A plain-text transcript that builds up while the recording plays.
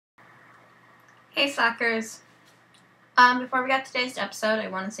Hey slackers. Before we get to today's episode, I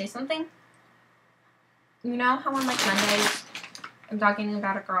want to say something. You know how on like Mondays, I'm talking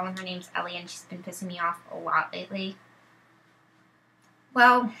about a girl and her name's Ellie and she's been pissing me off a lot lately?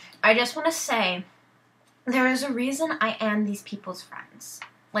 Well, I just want to say, there is a reason I am these people's friends.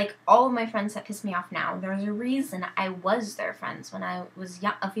 Like, all of my friends that piss me off now, there's a reason I was their friends when I was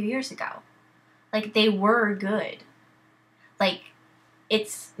young, a few years ago. Like, they were good. Like,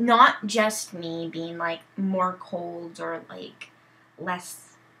 it's not just me being, like, more cold or, like,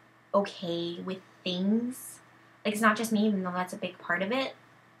 less okay with things. Like, it's not just me, even though that's a big part of it.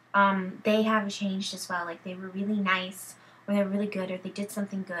 They have changed as well. Like, they were really nice, or they were really good, or they did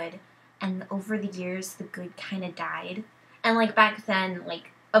something good. And over the years, the good kind of died. And, like, back then,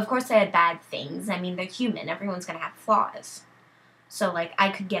 like, of course they had bad things. I mean, they're human. Everyone's gonna have flaws. So, like, I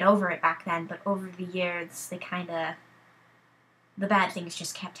could get over it back then, but over the years, they kind of... the bad things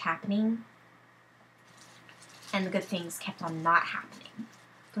just kept happening, and the good things kept on not happening.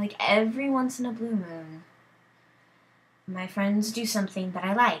 But, like, every once in a blue moon, my friends do something that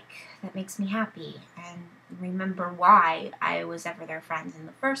I like, that makes me happy, and remember why I was ever their friends in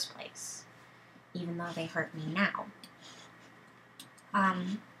the first place, even though they hurt me now.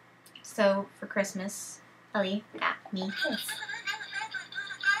 So, for Christmas, Ellie got me this.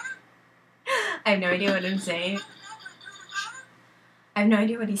 I have no idea what I'm saying. I have no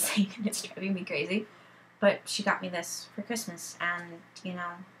idea what he's saying, and it's driving me crazy. But she got me this for Christmas, and, you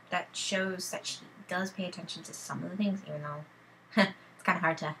know, that shows that she does pay attention to some of the things, even though it's kind of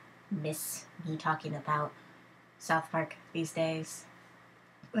hard to miss me talking about South Park these days.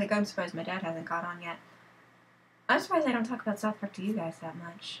 Like, I'm surprised my dad hasn't caught on yet. I'm surprised I don't talk about South Park to you guys that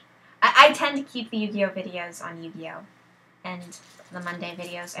much. I tend to keep the Yu-Gi-Oh videos on Yu-Gi-Oh! And the Monday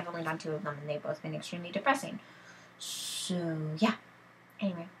videos, I've only done 2 of them, and they've both been extremely depressing. So, yeah.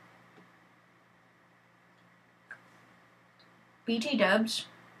 Anyway. BT dubs.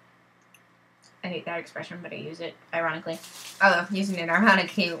 I hate that expression, but I use it ironically. Although, using it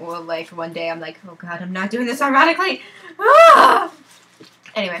ironically will, like, one day I'm like, oh god, I'm not doing this ironically! Ah!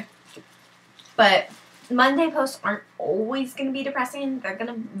 Anyway. But Monday posts aren't always going to be depressing. They're going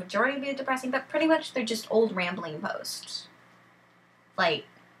to majority be depressing, but pretty much they're just old rambling posts. Like,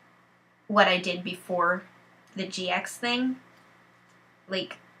 what I did before the GX thing.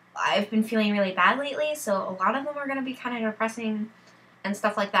 Like, I've been feeling really bad lately, so a lot of them are going to be kind of depressing and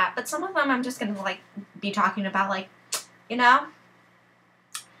stuff like that. But some of them I'm just going to, like, be talking about, like, you know,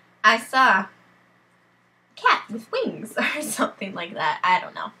 I saw a cat with wings or something like that. I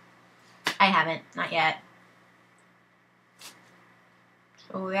don't know. I haven't. Not yet.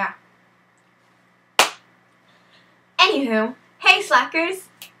 So, yeah. Anywho, hey slackers!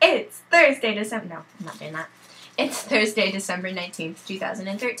 It's Thursday, December... No, I'm not doing that. It's Thursday, December 19th,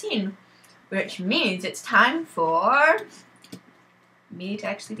 2013, which means it's time for me to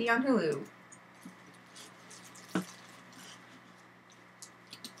actually be on Hulu.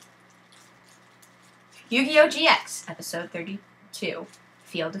 Yu-Gi-Oh! GX, episode 32,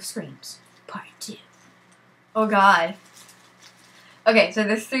 Field of Screams, part 2. Oh god. Okay, so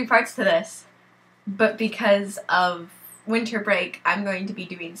there's 3 parts to this, but because of winter break, I'm going to be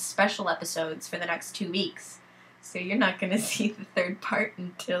doing special episodes for the next 2 weeks. So you're not going to see the 3rd part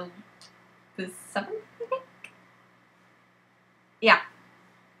until the 7th, I think? Yeah.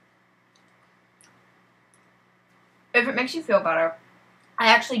 If it makes you feel better, I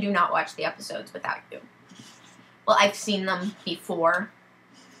actually do not watch the episodes without you. Well, I've seen them before,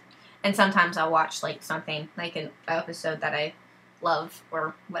 and sometimes I'll watch, like, something, like an episode that I love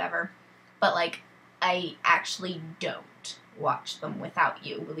or whatever. But, like, I actually don't watch them without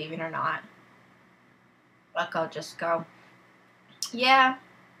you, believe it or not. Like, I'll just go, yeah,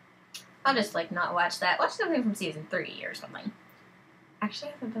 I'll just, like, not watch that. Watch something from season 3 or something. Actually,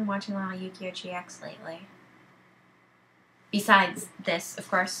 I haven't been watching a lot of Yu-Gi-Oh! GX lately. Besides this, of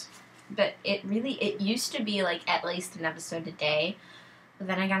course. But it used to be, like, at least an episode a day. But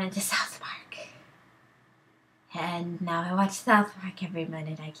then I got into South Park. And now I watch South Park every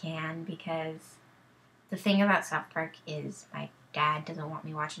minute I can, because the thing about South Park is my dad doesn't want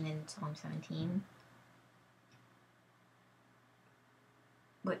me watching it until I'm 17.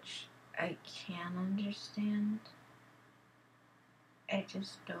 Which I can understand. I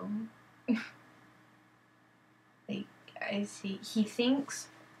just don't. Like, I see. He thinks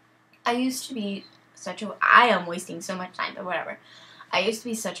I used to be such a... I am wasting so much time, but whatever. I used to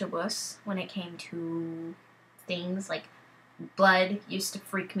be such a wuss when it came to things like blood used to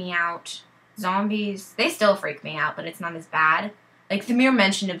freak me out. Zombies, they still freak me out, but it's not as bad. Like, the mere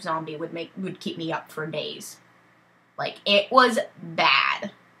mention of zombie would keep me up for days. Like, it was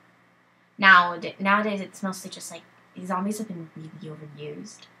bad. Now, nowadays it's mostly just like these zombies have been really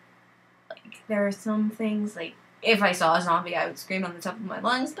overused. Like there are some things like if I saw a zombie I would scream on the top of my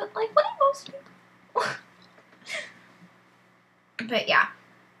lungs, but like what do most people? But yeah,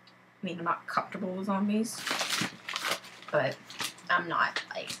 I mean I'm not comfortable with zombies, but I'm not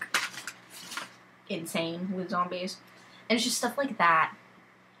like insane with zombies, and it's just stuff like that.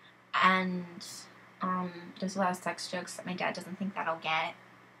 And there's a lot of sex jokes that my dad doesn't think that I'll get.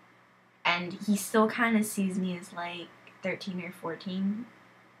 And he still kind of sees me as, like, 13 or 14.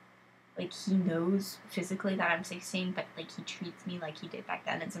 Like, he knows physically that I'm 16, but, like, he treats me like he did back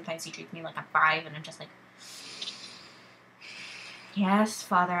then. And sometimes he treats me like I'm 5, and I'm just like, yes,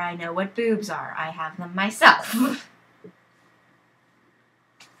 Father, I know what boobs are. I have them myself.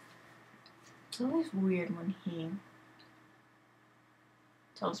 It's always weird when he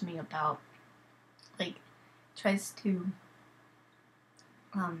tells me about, like, tries to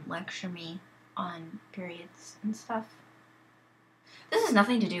lecture me on periods and stuff. This has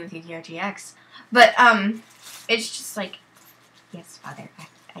nothing to do with Yugioh GX, but it's just like, yes, Father,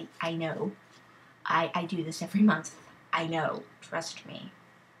 I know. I do this every month. I know. Trust me.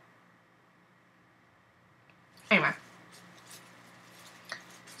 Anyway.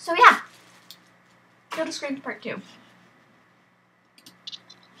 So yeah. Go to Screams Part 2.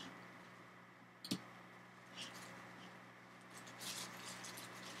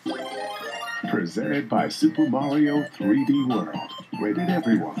 Presented by Super Mario 3D World. Rated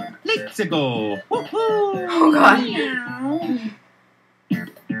everyone. Let's go! Woohoo! Oh god.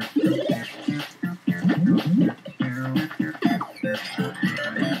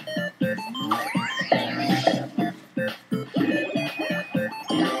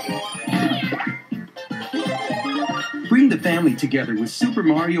 Bring the family together with Super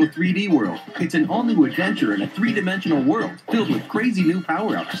Mario 3D World. It's an all-new adventure in a three-dimensional world filled with crazy new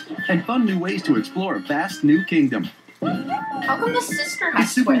power-ups and fun new ways to explore a vast new kingdom. How come the sister has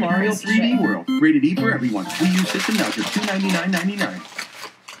It's Super sweaty Mario crazy 3D shit? World. Rated E for everyone. Wii U system now just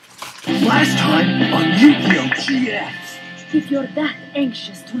 $299.99. Last time on Yugioh GX. If you're that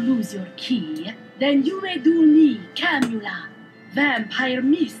anxious to lose your key, then you may duel me, Camula, vampire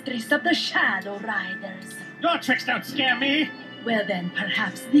mistress of the Shadow Riders. Your tricks don't scare me. Well then,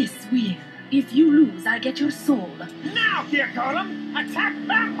 perhaps this will. If you lose, I get your soul. Now, dear Golem, attack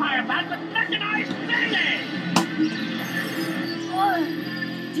Vampire Bat with mechanized melee.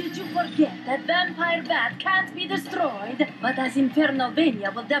 Did you forget that Vampire Bat can't be destroyed? But as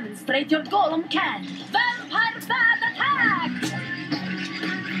Infernalvania will demonstrate, your Golem can. Vampire Bat attack!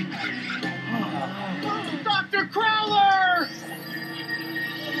 Dr. Crowler!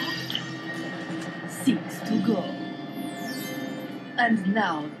 6 to go. And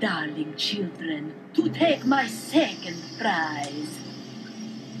now, darling children, to take my second prize.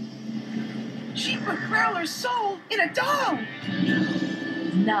 She put Crowler's soul in a doll.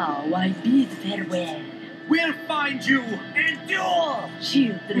 Now I bid farewell. We'll find you and duel.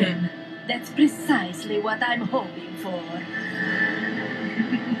 Children, that's precisely what I'm hoping for.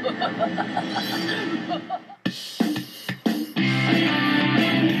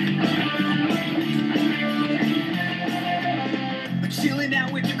 Chilling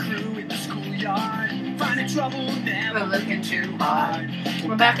out with the crew in the schoolyard. Finding trouble, never looking too hard.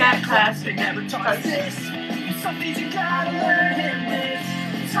 We're back at class, they never taught this. Some things you gotta learn in this.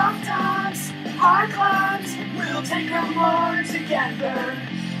 Tough times, hard climbs, we'll take them on together.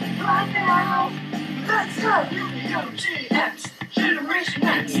 Right now, let's go! Yugioh GX, Generation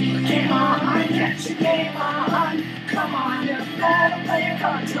X. Game on, get your game on. Come on, you better play your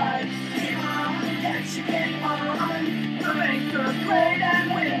cards right. Game on, get your game on. Make the grade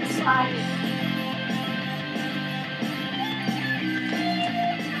and win this fight.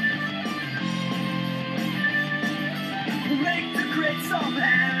 Make the grade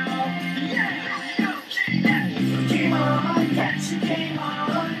somehow. Yeah, game on, get your game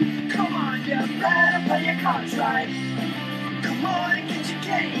on. Come on, you better play your cards right. Come on and get your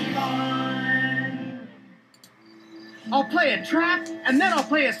game on. I'll play a trap, and then I'll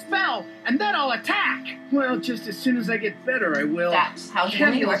play a spell, and then I'll attack. Well, just as soon as I get better, I will. That's how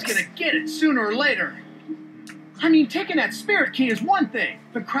Jimmy Camula's works. gonna get it sooner or later. I mean, taking that spirit key is one thing,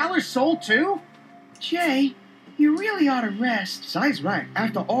 but Crowler's soul too? Jay, you really ought to rest. Sai's right.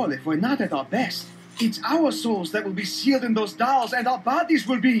 After all, if we're not at our best, it's our souls that will be sealed in those dolls, and our bodies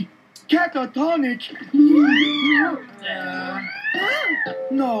will be catatonic.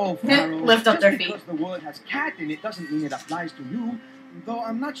 No, Pharaoh. Lift up their Just feet. because the word has cat in it doesn't mean it applies to you. Though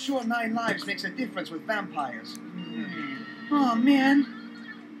I'm not sure 9 lives makes a difference with vampires. Oh, man.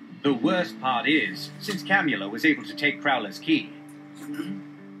 The worst part is, since Camula was able to take Crowler's key,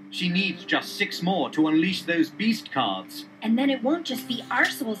 She needs just 6 more to unleash those beast cards. And then it won't just be our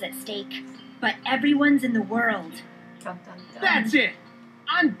souls at stake, but everyone's in the world. Dun, dun, dun. That's it!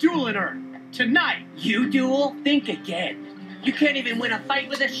 I'm dueling her! Tonight! You duel? Think again. You can't even win a fight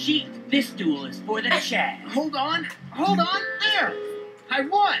with a sheep. This duel is for the Chad. Hold on! There! I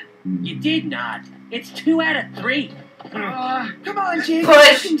won! You did not. It's 2 out of 3. Come on, Jaden!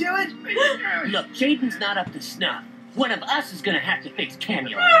 Push. You can do it! Look, Jaden's not up to snuff. One of us is gonna have to fix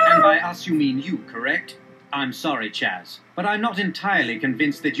Camula. And by us you mean you, correct? I'm sorry, Chaz, but I'm not entirely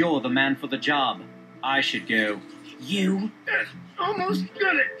convinced that you're the man for the job. I should go. You? Almost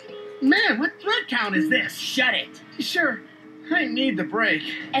got it! Man, what thread count is this? Shut it. Sure, I need the break.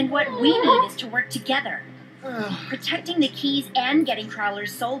 And what we need is to work together. Protecting the keys and getting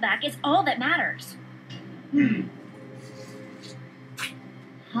Crowler's soul back is all that matters.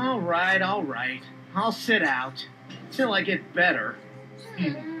 All right. I'll sit out till I get better.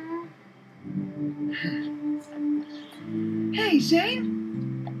 Hey, Zane!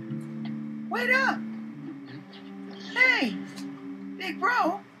 Wait up! Hey! Big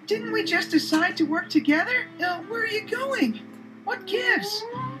bro, didn't we just decide to work together? Where are you going? What gives?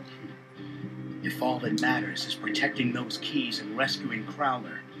 If all that matters is protecting those keys and rescuing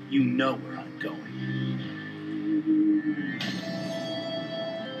Crowler, you know where I'm going.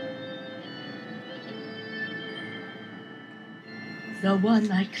 The one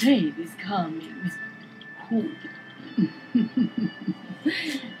I crave is coming. Cool.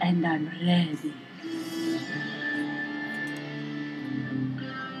 And I'm ready.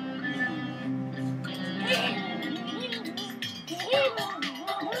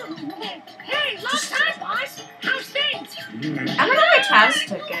 Hey, long time, boss. How's things? I don't know why Chaz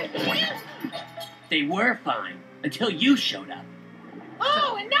took it. They were fine until you showed up.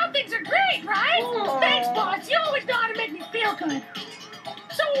 Oh, and now things are great, right? Thanks, boss. You always know how to make me feel good.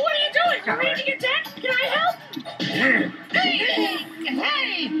 So what are you doing? You're reading a deck? Can I help?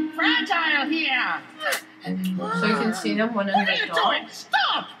 Hey! Fragile here! So you can see them when in What the are you doll. doing?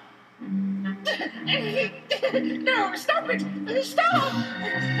 Stop! No, stop it! Stop!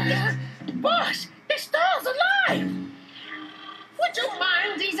 Boss, this doll's alive! Would you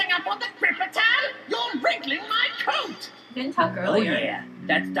mind easing up on the grip a tad? You're wrinkling my coat! Didn't talk Oh, earlier. yeah.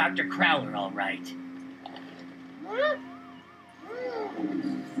 That's Dr. Crowler, all right.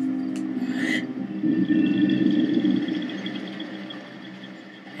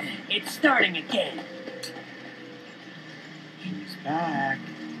 It's starting again. She's back.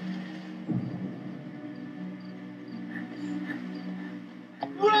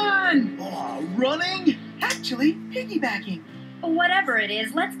 Run! Oh, running? Actually, piggybacking. Whatever it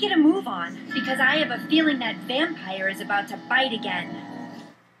is, let's get a move on, because I have a feeling that vampire is about to bite again.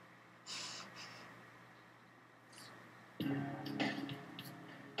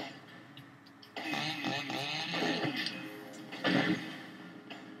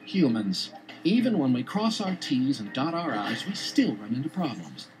 Humans. Even when we cross our T's and dot our I's, we still run into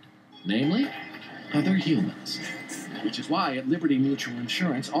problems. Namely, other humans. Which is why at Liberty Mutual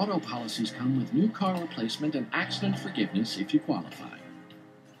Insurance, auto policies come with new car replacement and accident forgiveness if you qualify.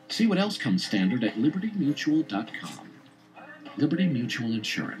 See what else comes standard at libertymutual.com. Liberty Mutual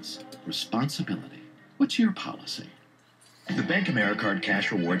Insurance. Responsibility. What's your policy? The Bank AmeriCard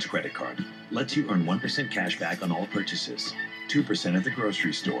Cash Rewards credit card lets you earn 1% cash back on all purchases, 2% at the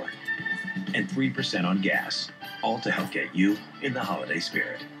grocery store, and 3% on gas, all to help get you in the holiday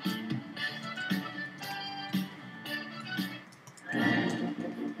spirit.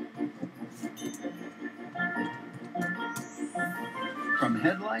 From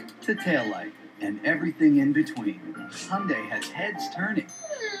headlight to taillight and everything in between, Hyundai has heads turning.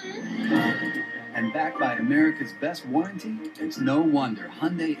 And backed by America's best warranty, it's no wonder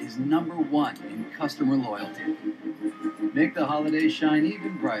Hyundai is #1 in customer loyalty. Make the holidays shine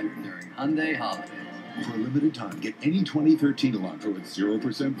even brighter during Hyundai Holidays. For a limited time, get any 2013 Elantra with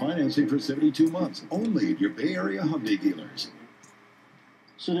 0% financing for 72 months, only at your Bay Area Hyundai dealers.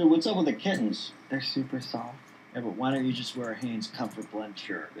 So, dude, what's up with the kittens? They're super soft. Yeah, but why don't you just wear a Hanes Comfort Blend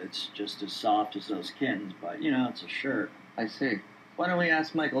shirt? It's just as soft as those kittens, but, you know, it's a shirt. I see. Why don't we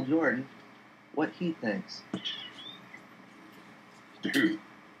ask Michael Jordan what he thinks? Dude.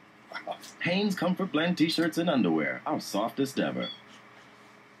 Hanes Comfort Blend t-shirts and underwear. Our softest ever.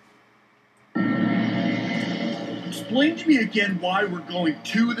 Explain to me again why we're going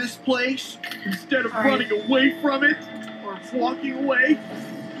to this place instead of running away from it or walking away.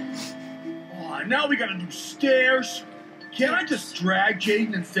 Oh, now we gotta do stairs. Can't I just drag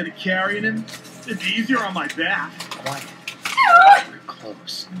Jaden instead of carrying him? It's easier on my back. Quiet. We're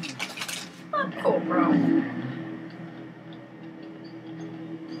close. Not cool, bro.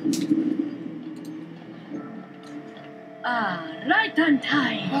 Ah, right on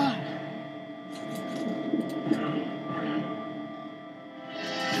time.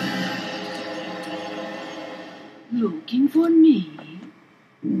 Looking for me?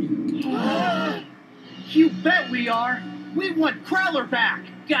 You bet we are. We want Crowler back.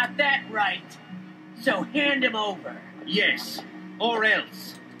 Got that right. So hand him over. Yes, or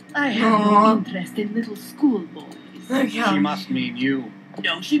else. I have no interest in little schoolboys. She must mean you.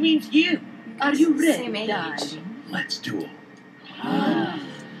 No, she means you. Are you Same ready, age. darling? Let's duel.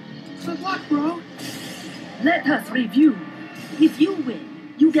 Good luck, bro. Let us review. If you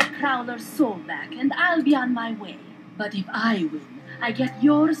win, you get Crowler's soul back, and I'll be on my way. But if I win, I get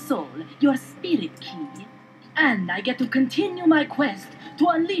your soul, your spirit key, and I get to continue my quest to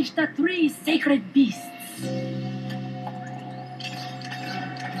unleash the 3 sacred beasts.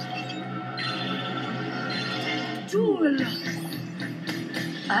 Duel!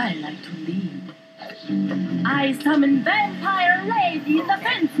 I like to lead. I summon Vampire Lady in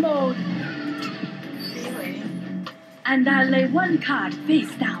defense mode. Really? And I'll lay 1 card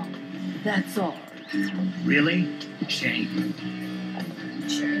face down. That's all. Really? Shame.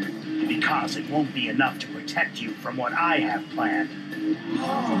 Sure. Because it won't be enough to protect you from what I have planned.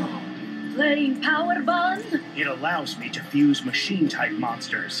 Playing Power Bond? It allows me to fuse machine-type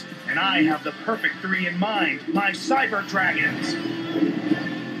monsters, and I have the perfect 3 in mind, my Cyber Dragons!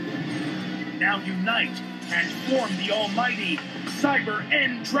 Now unite and form the almighty Cyber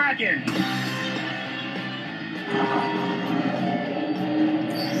End Dragon!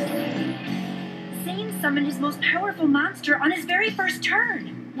 Zane summoned his most powerful monster on his very first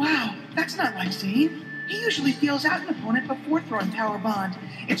turn. Wow, that's not like Zane. He usually feels out an opponent before throwing Power Bond.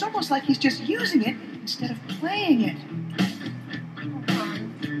 It's almost like he's just using it instead of playing it.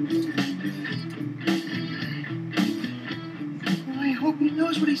 I hope he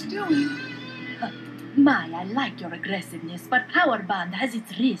knows what he's doing. My, I like your aggressiveness, but Power Bond has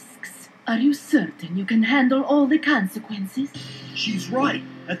its risks. Are you certain you can handle all the consequences? She's right.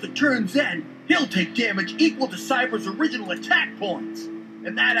 At the turn's end, he'll take damage equal to Cyber's original attack points.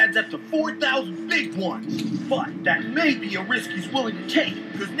 And that adds up to 4,000 big ones. But that may be a risk he's willing to take,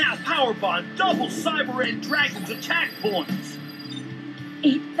 because now Power Bond doubles Cyber and Dragon's attack points.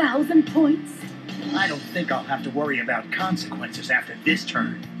 8,000 points? I don't think I'll have to worry about consequences after this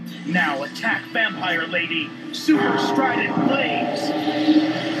turn. Now attack Vampire Lady, Super Strident Blaze!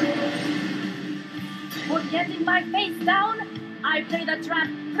 For getting my face down, I play the trap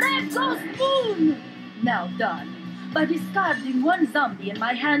Red Ghost Moon! Now done. By discarding 1 zombie in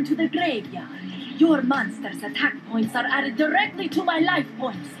my hand to the graveyard, your monster's attack points are added directly to my life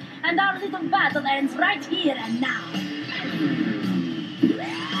points, and our little battle ends right here and now.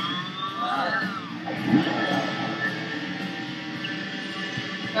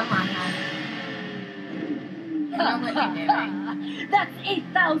 Come on, Hal. I know what you're doing. That's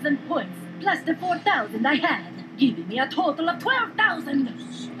 8,000 points, plus the 4,000 I had, giving me a total of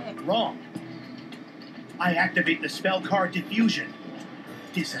 12,000. Wrong. I activate the spell card Diffusion,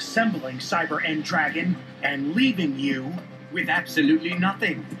 disassembling Cyber End Dragon and leaving you With absolutely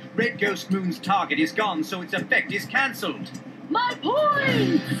nothing. Red Ghost Moon's target is gone, so its effect is cancelled. My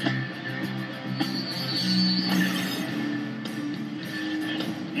points!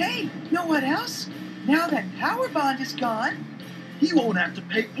 Hey, know what else? Now that Power Bond is gone, He won't have to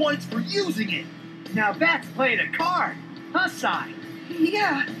pay points for using it. Now that's playing a card, huh, Sai?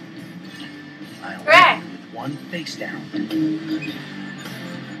 yeah. I'll Right. leave you with 1 face down.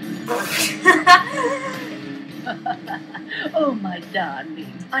 Oh, my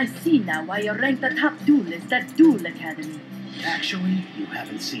darling. I see now why you're ranked the top duelist at Duel Academy. Actually, you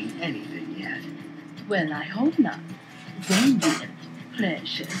haven't seen anything yet. Well, I hope not. Zane,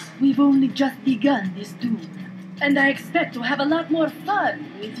 precious, we've only just begun this duel. And I expect to have a lot more fun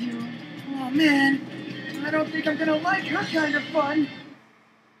with you. Oh man, I don't think I'm gonna like her kind of fun.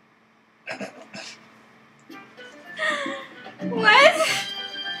 What?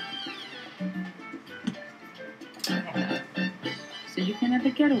 So you can have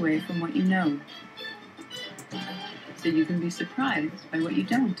a getaway from what you know. So you can be surprised by what you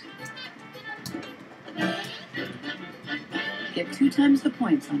don't. Get 2 times the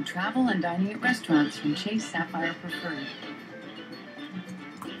points on travel and dining at restaurants from Chase Sapphire Preferred.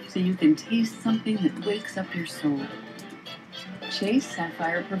 So you can taste something that wakes up your soul. Chase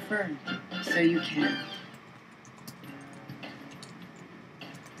Sapphire Preferred. So you can.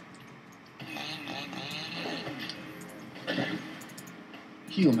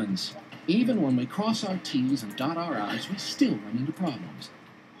 Humans. Even when we cross our T's and dot our I's, we still run into problems.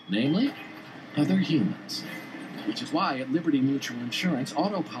 Namely, other humans. Which is why at Liberty Mutual Insurance,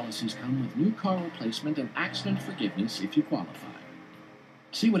 auto policies come with new car replacement and accident forgiveness if you qualify.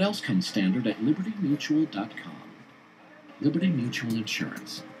 See what else comes standard at libertymutual.com. Liberty Mutual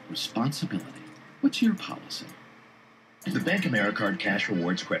Insurance. Responsibility. What's your policy? The Bank AmeriCard Cash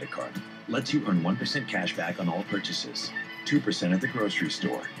Rewards credit card lets you earn 1% cash back on all purchases, 2% at the grocery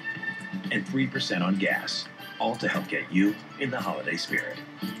store, and 3% on gas, all to help get you in the holiday spirit.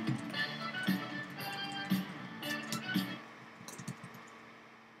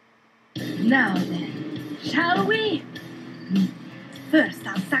 Now then, shall we? First,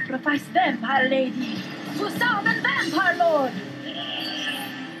 I'll sacrifice Vampire Lady to summon Vampire Lord.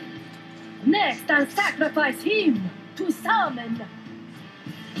 Next, I'll sacrifice him to summon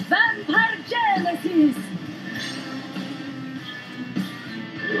Vampire Genesis.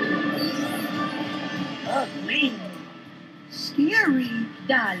 Ugly. Scary.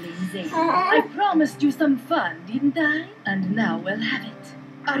 Darling Zane, I promised you some fun, didn't I? And now we'll have it.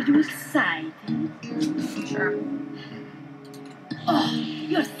 Are you excited? Sure. Oh,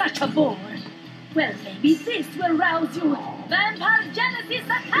 you're such a bore. Well, maybe this will rouse you. Vampire Genesis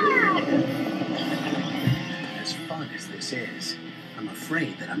attack! As fun as this is, I'm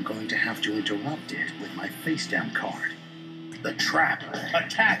afraid that I'm going to have to interrupt it with my face-down card. The Trap.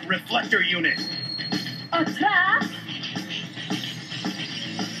 Attack Reflector Unit. A trap?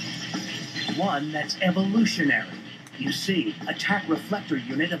 One that's evolutionary. You see, Attack Reflector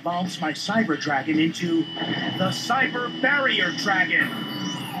Unit evolves my Cyber Dragon into the Cyber Barrier Dragon.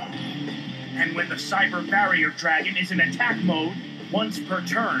 And when the Cyber Barrier Dragon is in attack mode, once per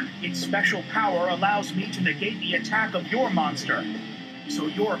turn, its special power allows me to negate the attack of your monster. So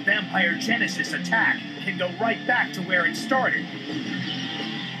your Vampire Genesis attack can go right back to where it started.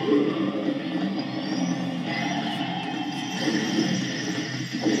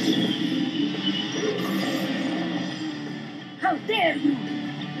 How dare you!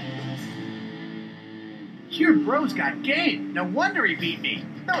 Your bro's got game. No wonder he beat me.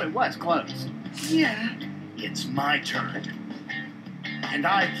 Though it was close. Yeah. It's my turn. And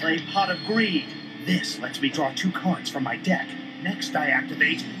I play Pot of Greed. This lets me draw 2 cards from my deck. Next, I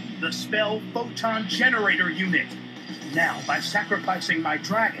activate the Spell Photon Generator Unit. Now, by sacrificing my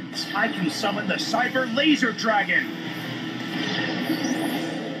dragons, I can summon the Cyber Laser Dragon.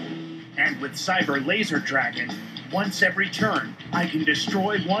 And with Cyber Laser Dragon, once every turn, I can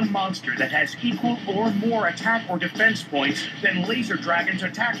destroy one monster that has equal or more attack or defense points than Laser Dragon's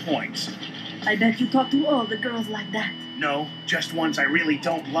attack points. I bet you talk to all the girls like that. No, just ones I really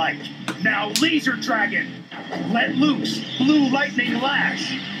don't like. Now, Laser Dragon! Let loose Blue Lightning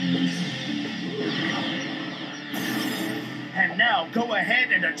Lash! And now, go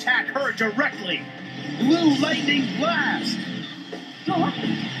ahead and attack her directly! Blue Lightning Blast!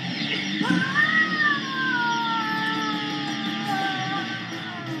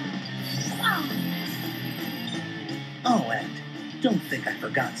 Oh, and don't think I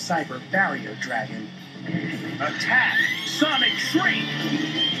forgot Cyber Barrier Dragon. Attack! Sonic Shriek!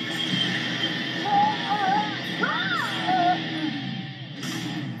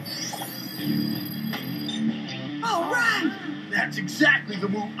 All right! That's exactly the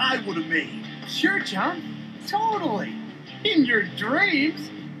move I would have made. Sure, John. Totally. In your dreams.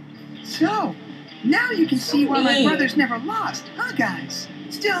 So, now you can see why my brothers never lost, huh, guys?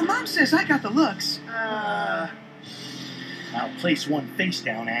 Still, Mom says I got the looks. I'll place one face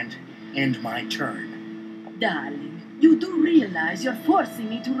down and end my turn. Darling, you do realize you're forcing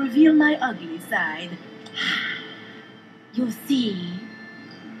me to reveal my ugly side. You see?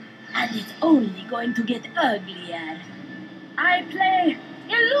 And it's only going to get uglier. I play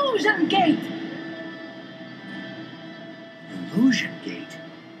Illusion Gate! Illusion Gate?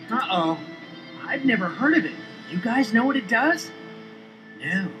 Uh-oh. I've never heard of it. You guys know what it does?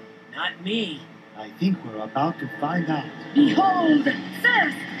 No, not me. I think we're about to find out. Behold!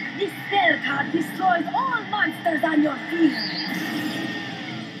 First, this spell card destroys all monsters on your field.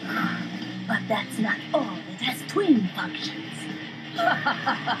 But that's not all. It has twin functions.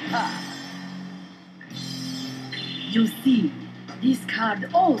 You see, this card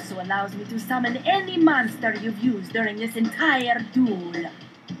also allows me to summon any monster you've used during this entire duel.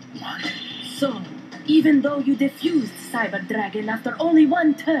 What? So, even though you defused Cyber Dragon after only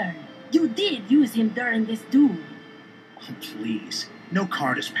 1 turn, you did use him during this duel. Oh, please. No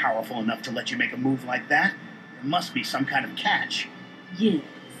card is powerful enough to let you make a move like that. There must be some kind of catch. Yes,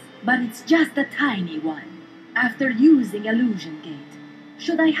 but it's just a tiny one. After using Illusion Gate,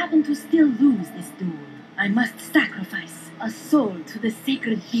 should I happen to still lose this duel, I must sacrifice a soul to the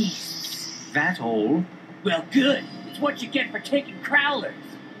sacred beasts. That all? Well, good. It's what you get for taking Crowlers.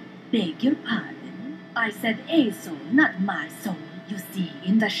 Beg your pardon? I said a soul, not my soul. You see,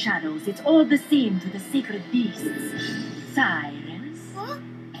 in the shadows, it's all the same to the sacred beasts. Cyrus? Huh?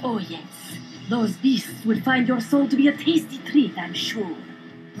 Oh, yes. Those beasts would find your soul to be a tasty treat, I'm sure.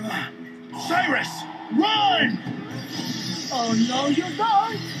 Cyrus! Run! Oh, no, you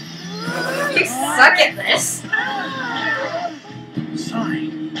don't! You suck at this.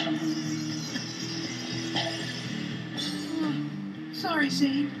 Sign. Sorry,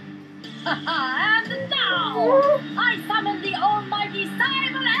 Zane. And now, I summon the almighty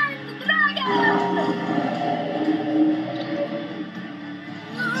Cyber and Dragon!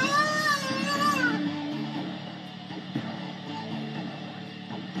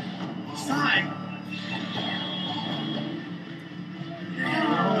 Sign.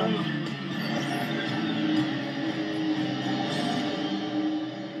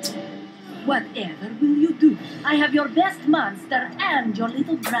 Whatever will you do? I have your best monster and your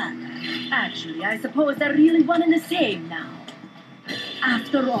little brother. Actually, I suppose they're really one and the same now.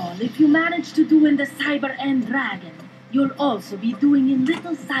 After all, if you manage to do in the Cyber and Dragon, you'll also be doing in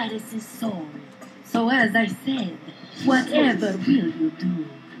little Cyrus's soul. So as I said, whatever will you do?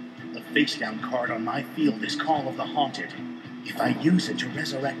 The face-down card on my field is Call of the Haunted. If I use it to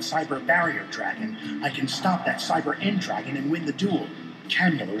resurrect Cyber Barrier Dragon, I can stop that Cyber End Dragon and win the duel.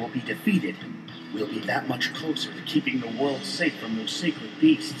 Camula will be defeated. We'll be that much closer to keeping the world safe from those sacred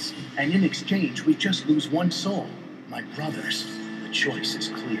beasts. And in exchange, we just lose one soul. My brothers, the choice is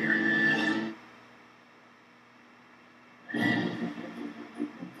clear.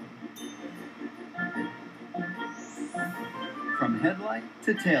 From headlight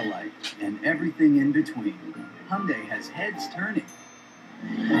to taillight and everything in between, Hyundai has heads turning.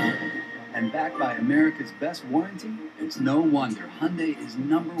 And backed by America's best warranty, it's no wonder Hyundai is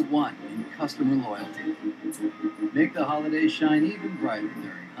 #1 in customer loyalty. Make the holidays shine even brighter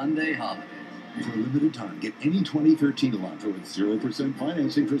during Hyundai Holidays. For a limited time, get any 2013 Elantra with 0%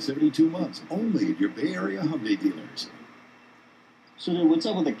 financing for 72 months, only at your Bay Area Hyundai dealers. So, dude, what's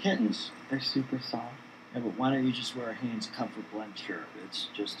up with the kittens? They're super soft. Yeah, but why don't you just wear a Hanes Comfort Blend shirt? It's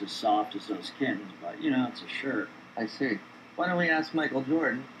just as soft as those kittens, but, you know, it's a shirt. I see. Why don't we ask Michael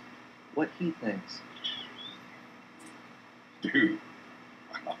Jordan what he thinks? Dude.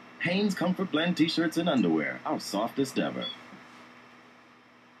 Hanes Comfort Blend t-shirts and underwear, our softest ever.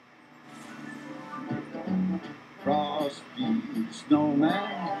 Frosty the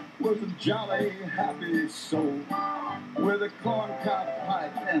Snowman was a jolly, happy soul with a corncob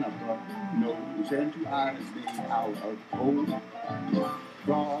pipe and a button nose and 2 eyes made out of coal.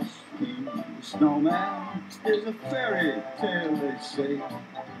 Frosty the Snowman is a fairy tale, they say.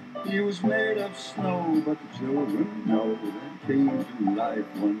 He was made of snow, but the children know that came to life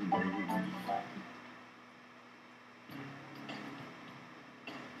one day.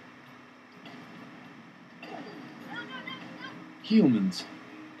 Humans.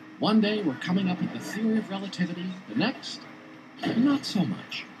 One day we're coming up with the theory of relativity, the next, not so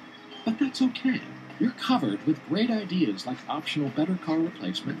much. But that's okay. You're covered with great ideas like optional better car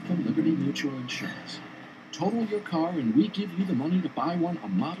replacement from Liberty Mutual Insurance. Total your car and we give you the money to buy one a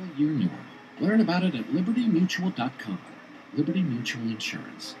model year newer. Learn about it at libertymutual.com. Liberty Mutual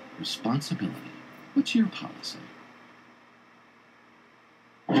Insurance. Responsibility. What's your policy?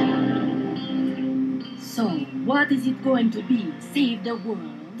 So, what is it going to be? Save the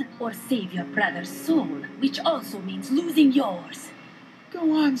world or save your brother's soul, which also means losing yours?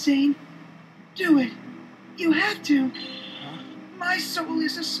 Go on, Zane. Do it. You have to. My soul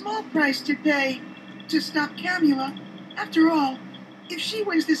is a small price to pay to stop Camula. After all, if she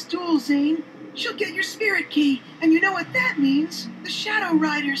wins this duel, Zane, she'll get your spirit key, and you know what that means. The Shadow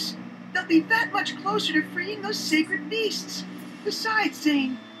Riders. They'll be that much closer to freeing those sacred beasts. Besides,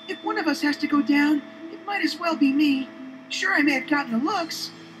 Zane, if one of us has to go down, it might as well be me. Sure, I may have gotten the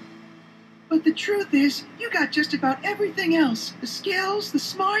looks, but the truth is, you got just about everything else. The skills, the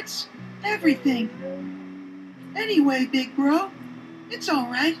smarts, everything. Anyway, big bro, it's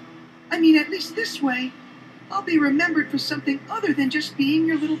alright. I mean, at least this way, I'll be remembered for something other than just being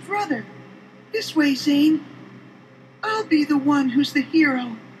your little brother. This way, Zane, I'll be the one who's the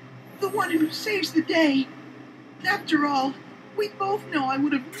hero. The one who saves the day. After all, we both know I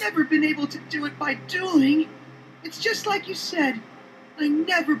would have never been able to do it by dueling. It's just like you said. I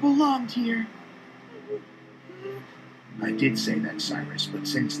never belonged here. I did say that, Cyrus, but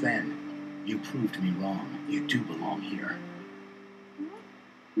since then, you proved me wrong. You do belong here.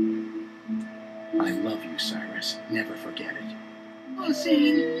 I love you, Cyrus. Never forget it. Oh,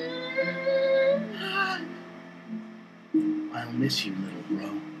 Zane. I'll miss you, little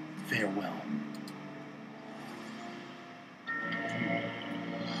bro. Farewell.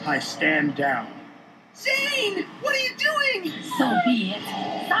 I stand down. Zane, what are you doing? So be it.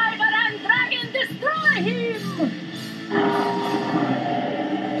 Cyber and Dragon, destroy him!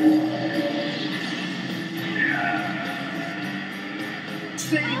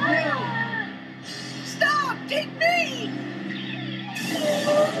 Zane, no! Stop! Take me!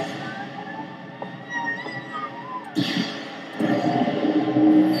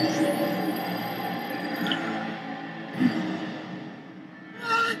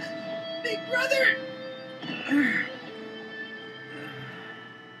 Big brother!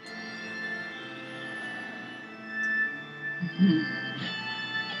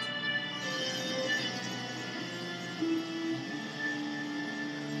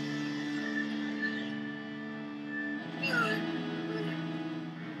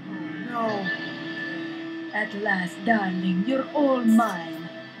 No. At last, darling, you're all mine.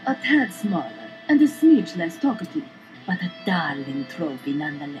 A tad smaller and a smidge less talkative, but a darling trophy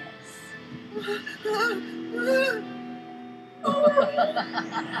nonetheless.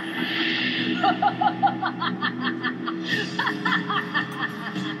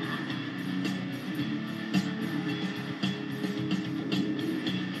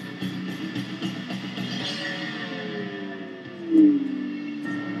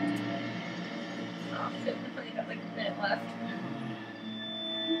 Only got like a minute left.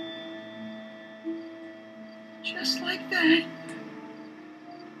 Just like that.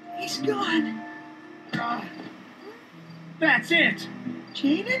 He's gone. That's it!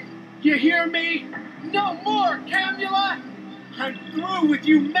 Jaden? You hear me? No more, Camula! I'm through with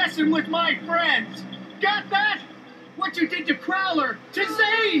you messing with my friends! Got that? What you did to Crowler, to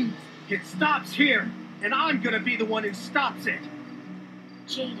Zane! It stops here, and I'm gonna be the one who stops it.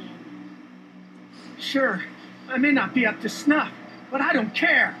 Jaden. Sure, I may not be up to snuff, but I don't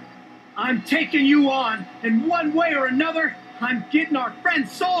care. I'm taking you on, and one way or another, I'm getting our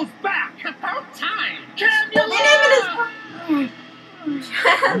friends' souls back. About time. Camula!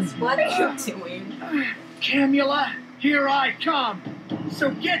 Chaz, what are you doing? Camula, here I come.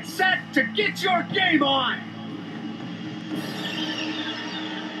 So get set to get your game on.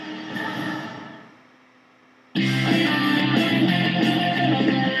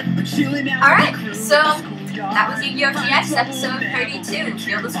 Alright, so that was Yu-Gi-Oh! GX episode 32,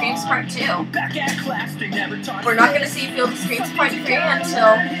 Field of Screams Part 2. We're not going to see Field of Screams Part 3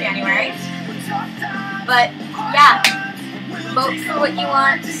 until January. But, yeah, vote for what you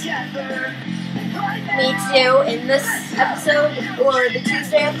want me to do in this episode or the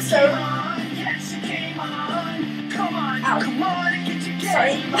Tuesday episode. Ow.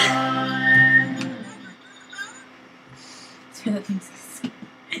 Sorry. It's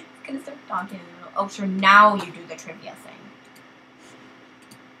gonna start talking in the middle. Oh, sure, now you do the trivia thing.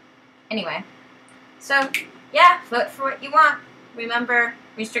 Anyway, so, yeah, vote for what you want. Remember,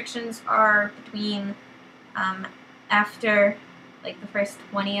 restrictions are between, after, like, the first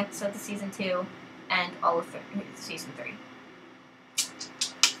 20 episodes of Season 2 and all of Season 3.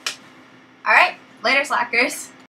 Alright, later, slackers.